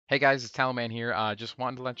Hey guys, it's Talamann here. Just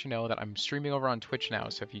wanted to let you know that I'm streaming over on Twitch now.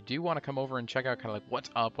 So if you do want to come over and check out kind of like what's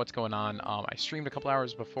up, what's going on, I streamed a couple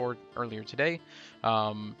hours before earlier today.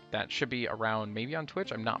 That should be around maybe on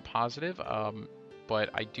Twitch. I'm not positive. But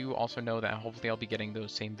I do also know that hopefully I'll be getting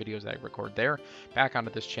those same videos that I record there back onto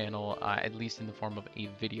this channel, at least in the form of a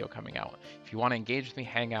video coming out. If you want to engage with me,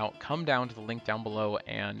 hang out, come down to the link down below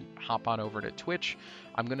and hop on over to Twitch.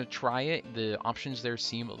 I'm going to try it. The options there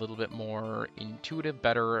seem a little bit more intuitive,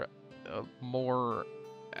 better, more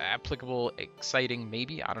applicable, exciting,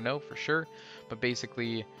 maybe. I don't know for sure. But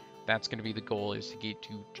basically, that's going to be the goal, is to get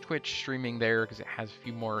to Twitch streaming there because it has a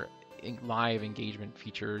few more live engagement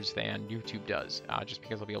features than YouTube does, just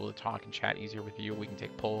because I'll be able to talk and chat easier with you. We can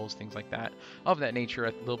take polls, things like that, of that nature,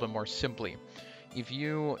 a little bit more simply. If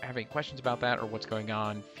you have any questions about that or what's going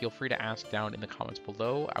on, feel free to ask down in the comments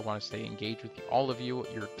below. I want to stay engaged with all of you.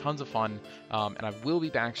 You're tons of fun, and I will be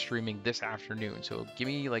back streaming this afternoon. So give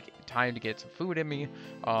me like time to get some food in me,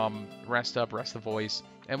 rest up, rest the voice,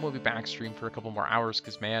 and we'll be back stream for a couple more hours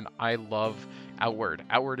because, man, I love Outward.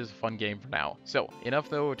 Outward is a fun game for now. So enough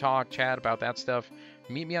though, talk, chat about that stuff.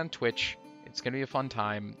 Meet me on Twitch. It's going to be a fun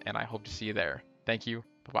time, and I hope to see you there. Thank you.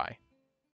 Bye-bye.